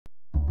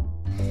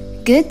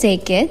Good day,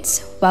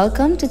 kids.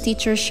 Welcome to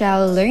Teacher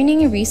Shell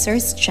Learning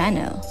Resource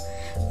Channel.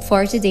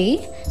 For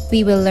today,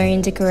 we will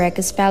learn the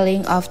correct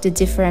spelling of the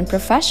different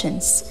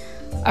professions.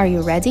 Are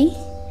you ready?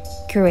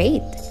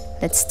 Great.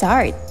 Let's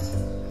start.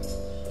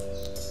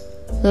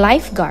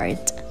 Lifeguard.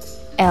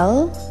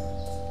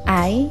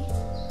 Lifeguard.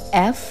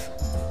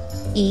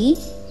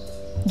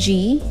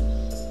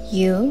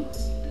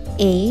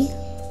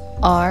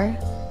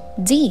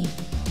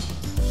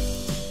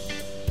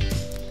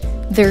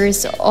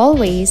 There's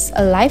always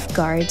a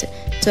lifeguard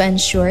to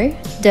ensure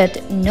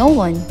that no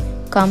one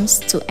comes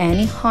to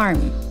any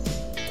harm.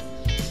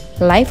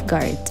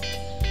 Lifeguard.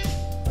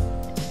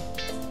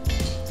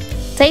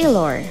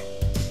 Tailor.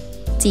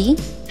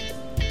 Tailor.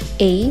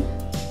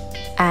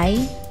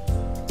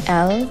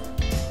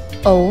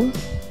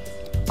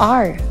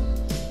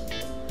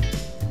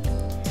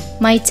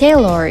 My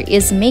tailor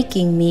is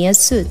making me a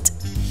suit.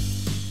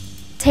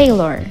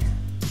 Tailor.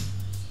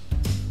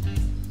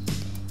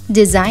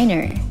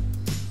 Designer.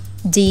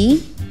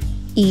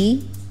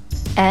 Designer.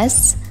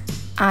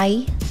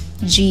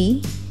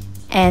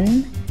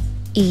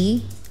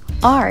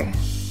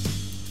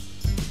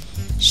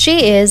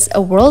 She is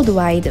a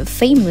worldwide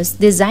famous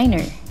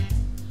designer.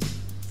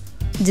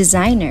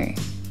 Designer.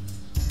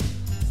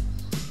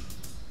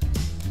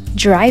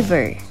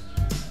 Driver.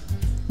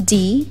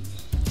 Driver.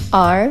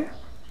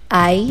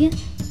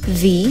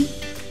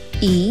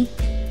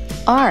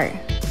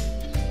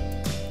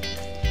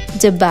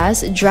 The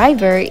bus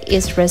driver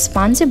is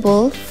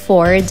responsible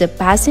for the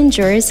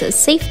passengers'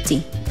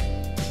 safety.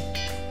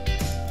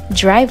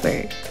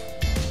 Driver.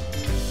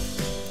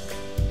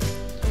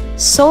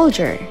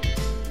 Soldier.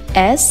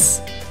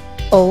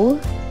 Soldier.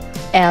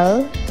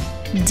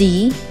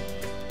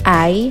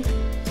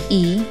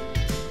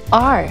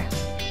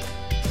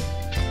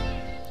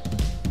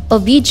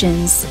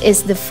 Obedience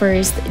is the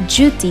first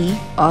duty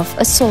of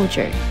a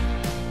soldier.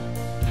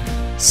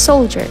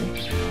 Soldier.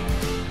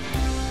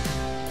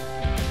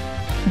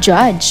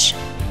 Judge.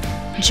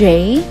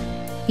 Judge.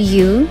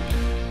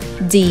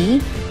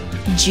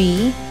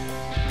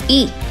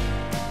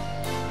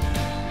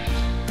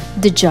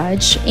 The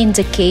judge in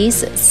the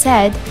case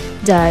said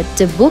that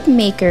the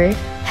bookmaker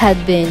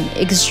had been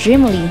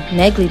extremely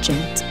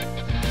negligent.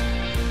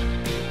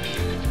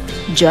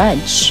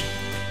 Judge.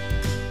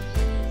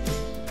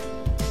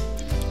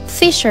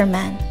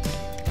 Fisherman.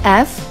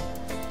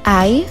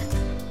 Fisherman.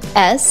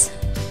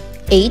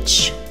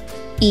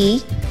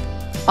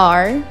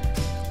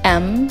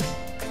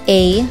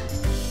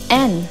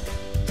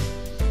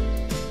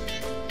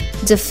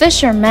 The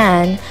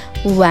fisherman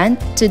went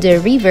to the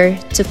river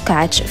to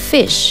catch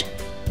fish.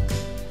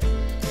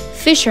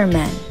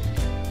 Fisherman.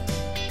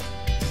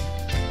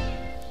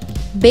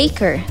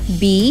 Baker.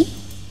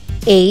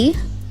 Baker.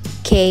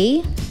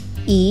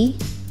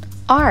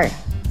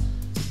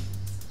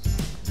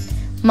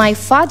 My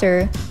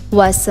father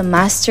was a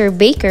master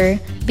baker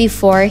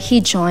before he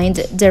joined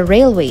the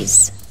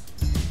railways.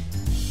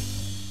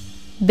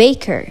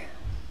 Baker.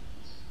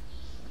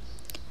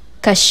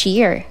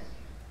 Cashier.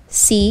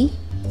 Cashier.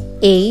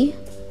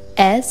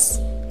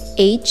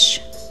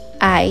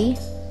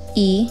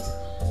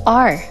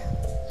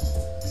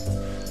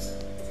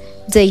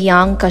 The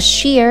young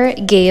cashier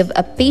gave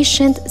a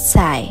patient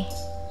sigh.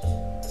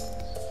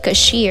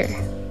 Cashier.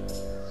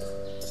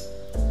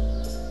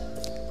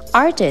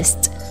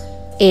 Artist.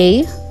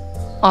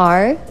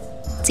 Artist.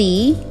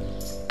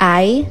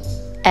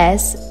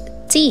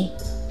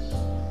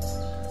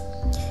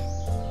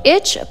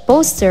 Each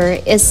poster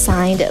is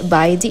signed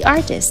by the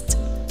artist.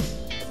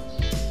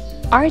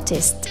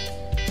 Artist.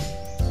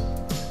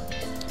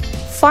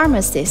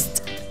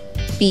 Pharmacist.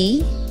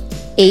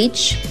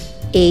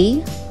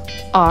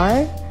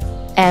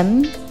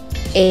 Pharmacist.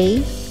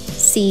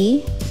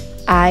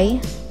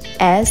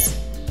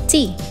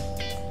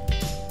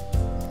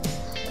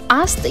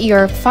 Ask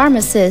your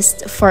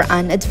pharmacist for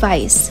an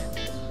advice.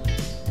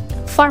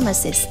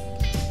 Pharmacist.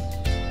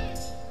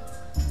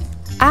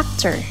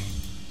 Actor.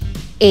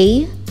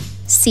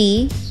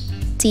 Actor.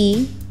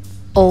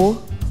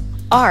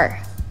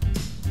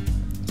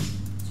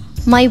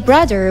 My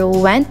brother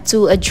went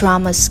to a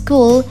drama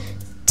school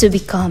to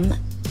become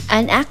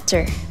an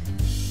actor.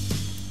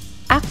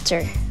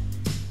 Actor.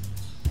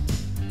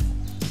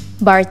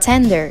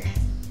 Bartender.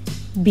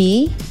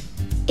 Bartender.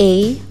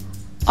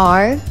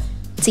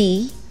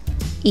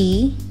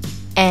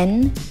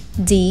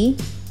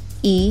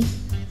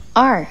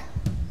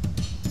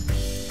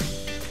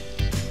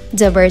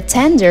 The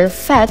bartender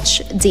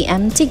fetched the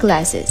empty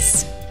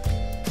glasses.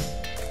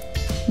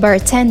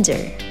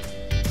 Bartender.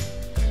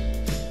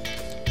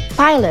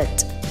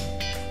 Pilot.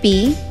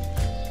 Pilot.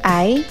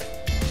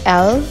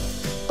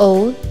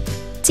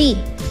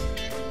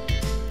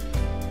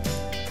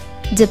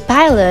 The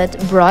pilot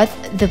brought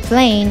the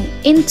plane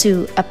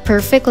into a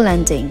perfect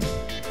landing.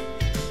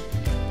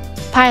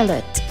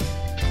 Pilot.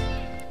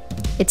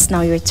 It's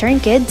now your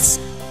turn, kids.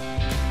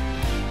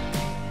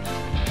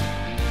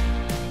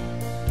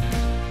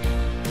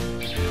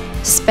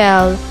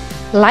 Spell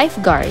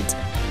lifeguard.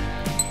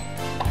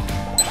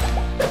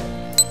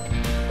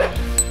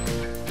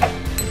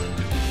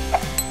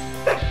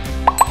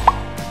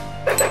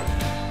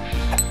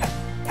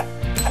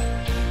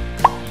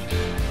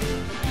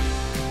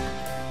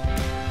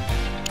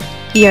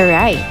 You're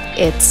right.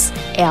 It's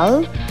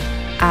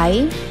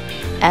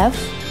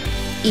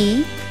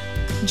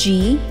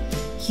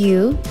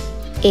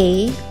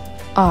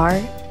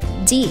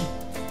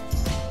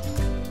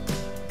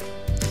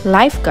Lifeguard.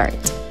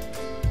 Lifeguard.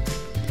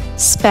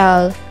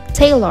 Spell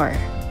tailor.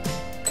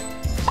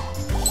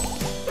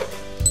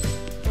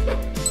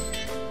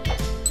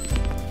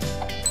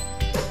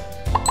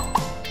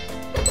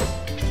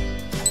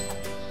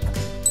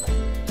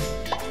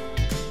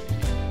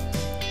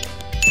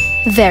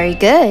 Very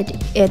good.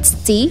 It's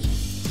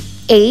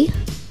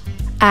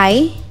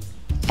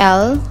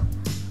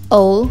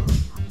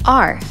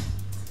Tailor.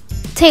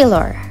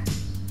 Tailor.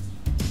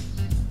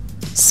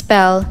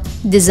 Spell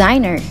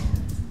designer.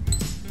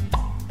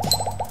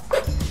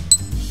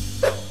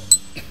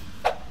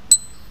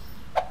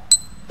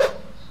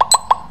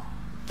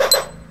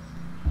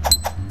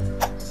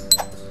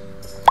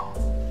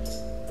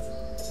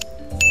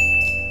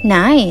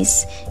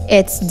 Nice.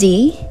 It's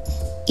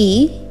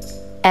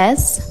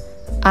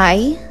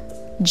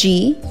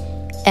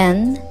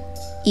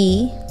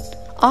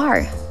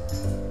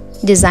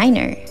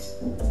Designer. Designer.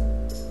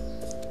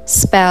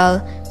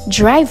 Spell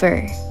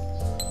driver.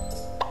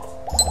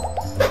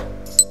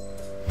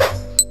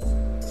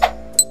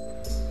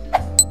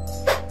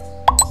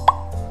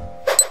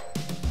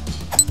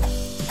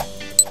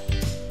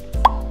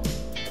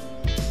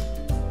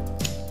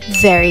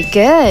 Very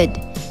good.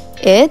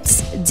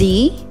 It's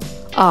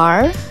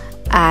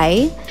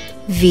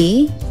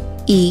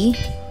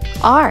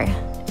Driver.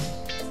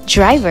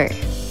 Driver.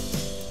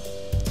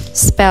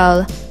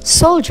 Spell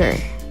soldier.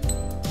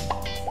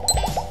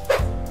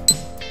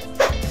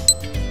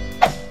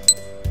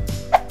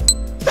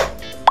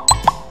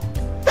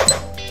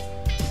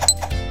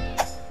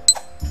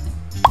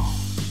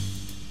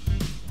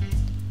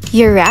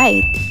 You're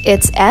right.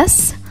 It's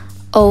Soldier.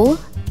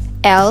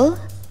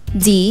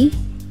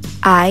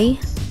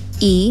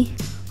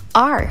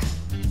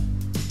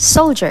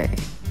 Soldier.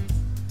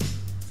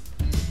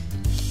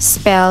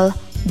 Spell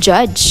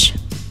judge.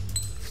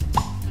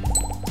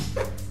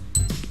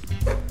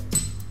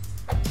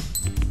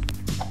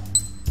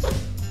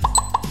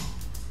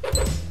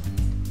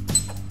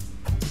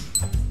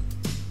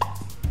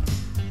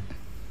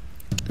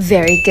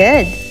 Very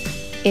good.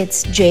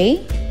 It's Judge.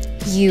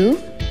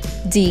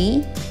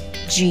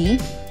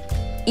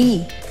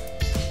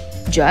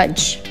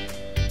 Judge.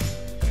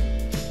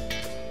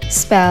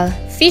 Spell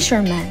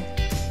fisherman.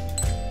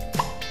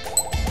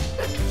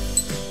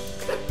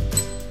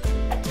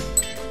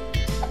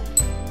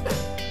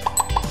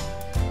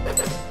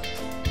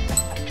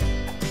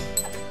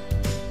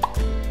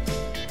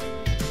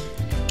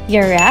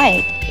 You're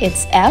right.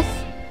 It's Fisherman.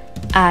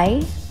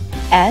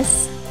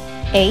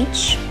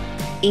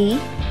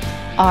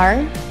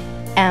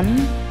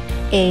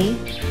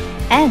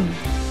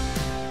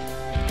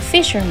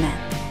 Fisherman.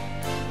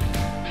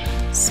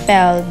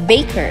 Spell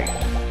baker.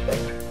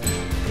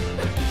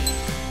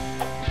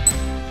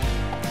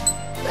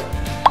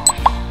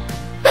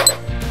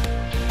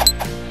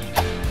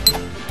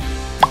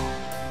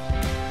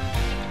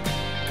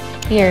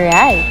 You're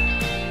right.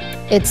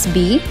 It's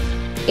Baker.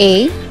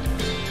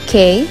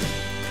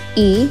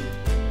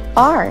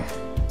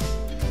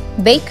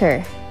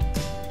 Baker.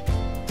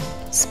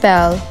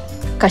 Spell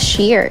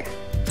cashier.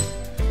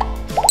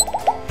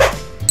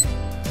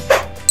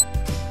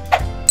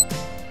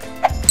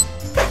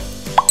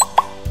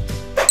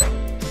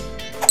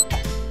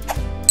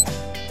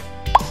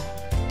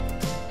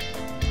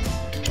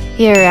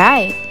 You're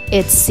right.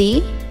 It's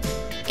Cashier.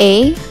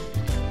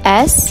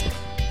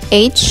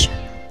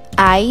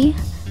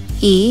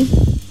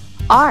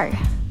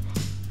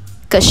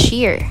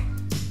 Cashier.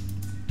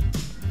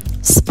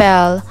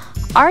 Spell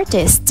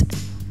artist.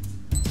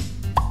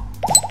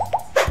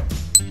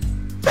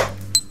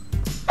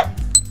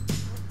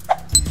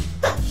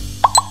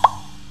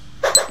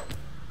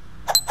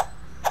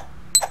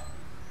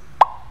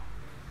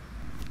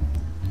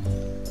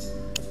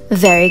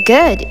 Very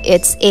good.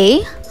 It's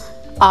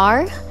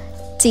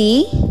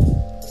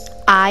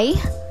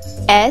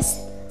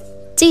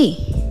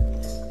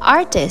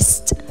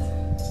Artist.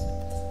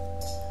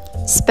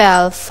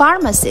 Spell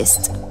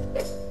pharmacist.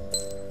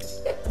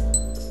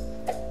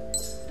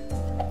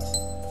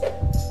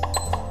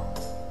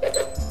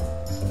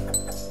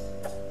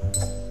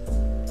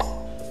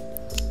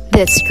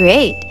 That's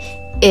great.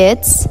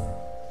 It's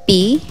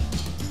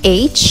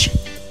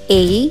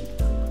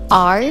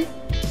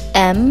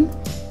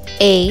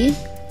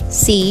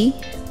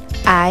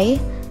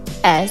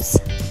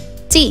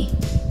Pharmacist.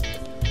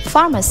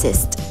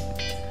 Pharmacist.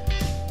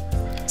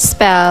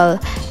 Spell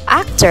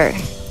actor.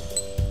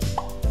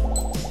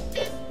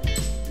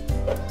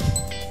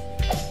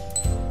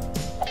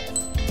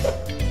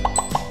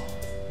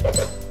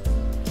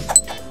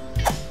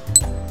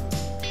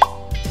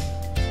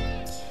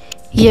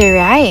 You're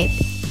right.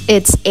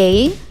 It's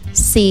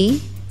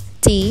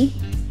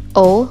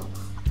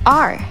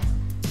Actor.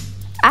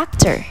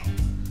 Actor.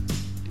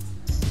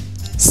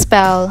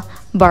 Spell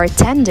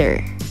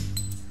bartender.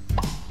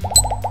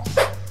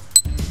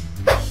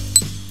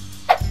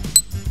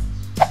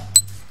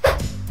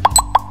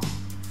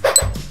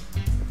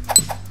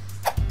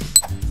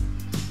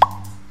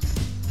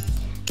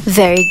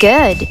 Very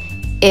good.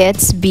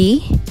 It's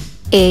B-A-R-T-E-N-D-E-R.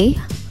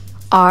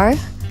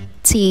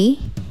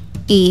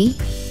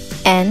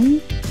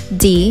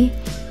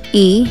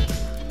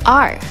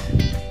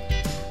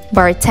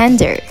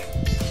 Bartender.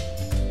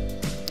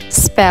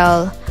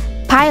 Spell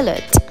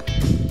pilot.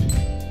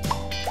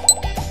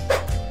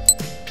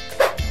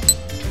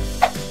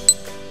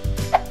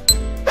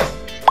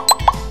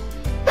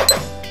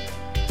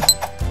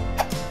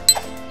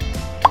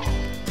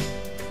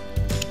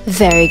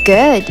 Very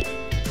good.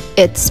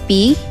 It's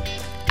P-I-L-O-T.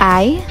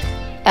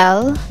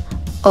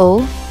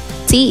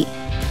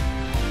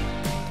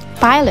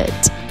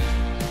 Pilot.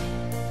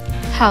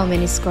 How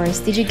many scores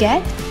did you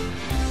get?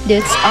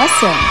 That's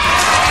awesome!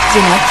 Do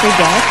not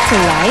forget to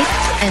like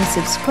and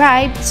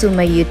subscribe to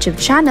my YouTube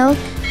channel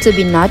to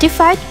be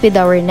notified with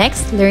our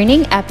next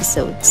learning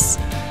episodes.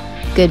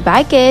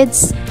 Goodbye,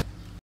 kids!